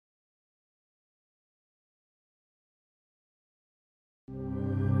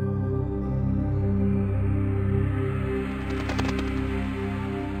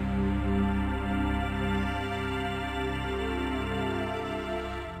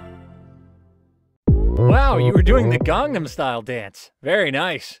Wow, you were doing the Gangnam Style dance. Very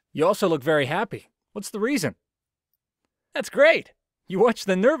nice. You also look very happy. What's the reason? That's great. You watched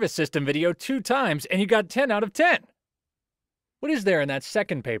the nervous system video 2 times and you got 10 out of 10. What is there in that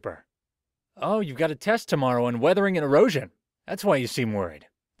second paper? Oh, you've got a test tomorrow on weathering and erosion. That's why you seem worried.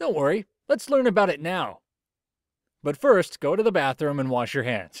 Don't worry, let's learn about it now. But first, go to the bathroom and wash your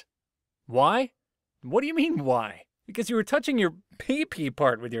hands. Why? What do you mean, why? Because you were touching your pee-pee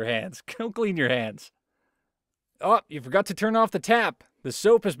part with your hands. Go clean your hands. Oh, you forgot to turn off the tap. The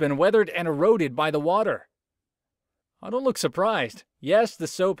soap has been weathered and eroded by the water. Oh, don't look surprised. Yes, the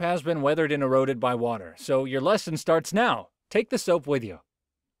soap has been weathered and eroded by water, so your lesson starts now. Take the soap with you.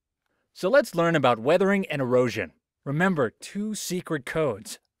 So let's learn about weathering and erosion. Remember 2 secret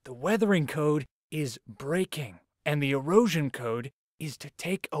codes. The weathering code is breaking, and the erosion code is to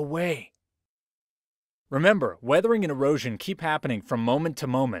take away. Remember, weathering and erosion keep happening from moment to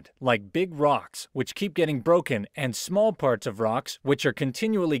moment, like big rocks, which keep getting broken, and small parts of rocks, which are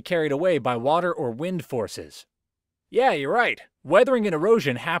continually carried away by water or wind forces. Yeah, you're right. Weathering and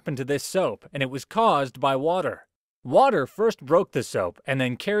erosion happened to this soap, and it was caused by water. Water first broke the soap, and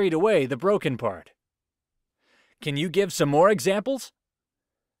then carried away the broken part. Can you give some more examples?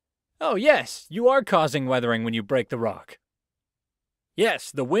 Oh yes, you are causing weathering when you break the rock.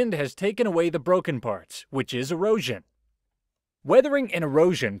 Yes, the wind has taken away the broken parts, which is erosion. Weathering and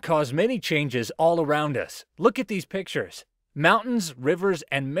erosion cause many changes all around us. Look at these pictures. Mountains, rivers,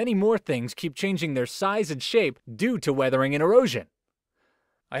 and many more things keep changing their size and shape due to weathering and erosion.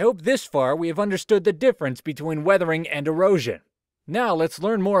 I hope this far we have understood the difference between weathering and erosion. Now let's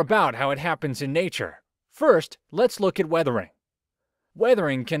learn more about how it happens in nature. First, let's look at weathering.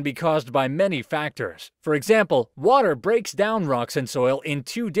 Weathering can be caused by many factors. For example, water breaks down rocks and soil in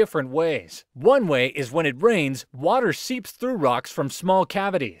 2 different ways. One way is when it rains, water seeps through rocks from small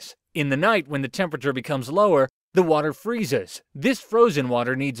cavities. In the night, when the temperature becomes lower, the water freezes. This frozen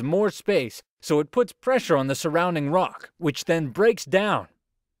water needs more space, so it puts pressure on the surrounding rock, which then breaks down.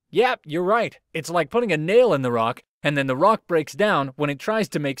 Yep, you're right. It's like putting a nail in the rock, and then the rock breaks down when it tries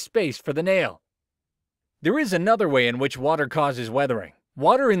to make space for the nail. There is another way in which water causes weathering.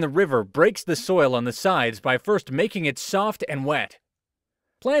 Water in the river breaks the soil on the sides by first making it soft and wet.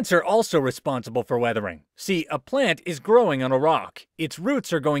 Plants are also responsible for weathering. See, a plant is growing on a rock. Its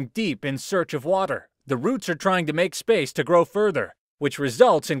roots are going deep in search of water. The roots are trying to make space to grow further, which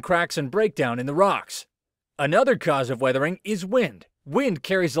results in cracks and breakdown in the rocks. Another cause of weathering is wind. Wind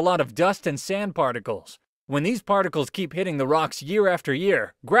carries a lot of dust and sand particles. When these particles keep hitting the rocks year after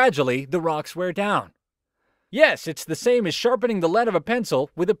year, gradually the rocks wear down. Yes, it's the same as sharpening the lead of a pencil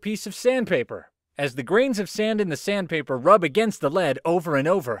with a piece of sandpaper. As the grains of sand in the sandpaper rub against the lead over and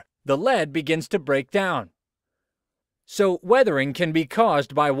over, the lead begins to break down. So weathering can be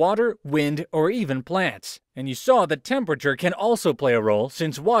caused by water, wind, or even plants. And you saw that temperature can also play a role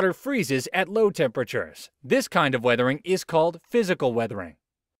since water freezes at low temperatures. This kind of weathering is called physical weathering.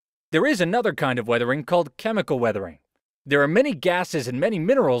 There is another kind of weathering called chemical weathering. There are many gases and many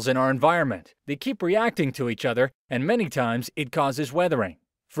minerals in our environment. They keep reacting to each other, and many times it causes weathering.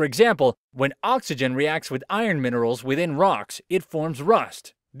 For example, when oxygen reacts with iron minerals within rocks, it forms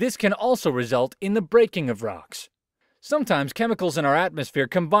rust. This can also result in the breaking of rocks. Sometimes chemicals in our atmosphere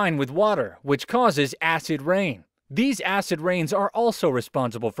combine with water, which causes acid rain. These acid rains are also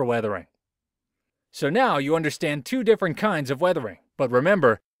responsible for weathering. So now you understand 2 different kinds of weathering. But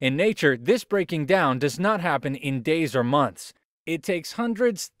remember, in nature, this breaking down does not happen in days or months. It takes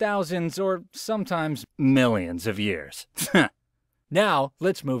hundreds, thousands, or sometimes millions of years. Now,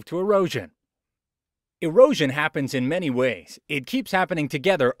 let's move to erosion. Erosion happens in many ways. It keeps happening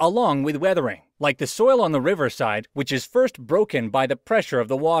together along with weathering, like the soil on the riverside, which is first broken by the pressure of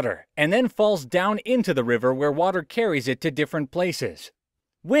the water, and then falls down into the river where water carries it to different places.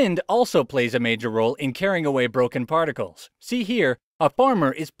 Wind also plays a major role in carrying away broken particles. See here, a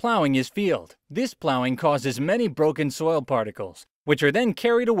farmer is plowing his field. This plowing causes many broken soil particles, which are then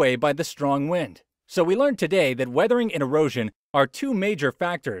carried away by the strong wind. So we learned today that weathering and erosion are 2 major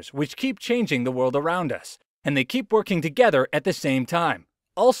factors which keep changing the world around us, and they keep working together at the same time.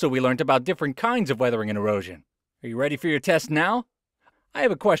 Also, we learned about different kinds of weathering and erosion. Are you ready for your test now? I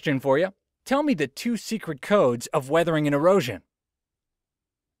have a question for you. Tell me the 2 secret codes of weathering and erosion.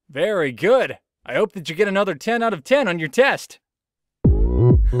 Very good. I hope that you get another 10 out of 10 on your test.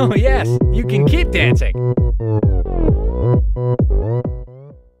 Oh yes, you can keep dancing.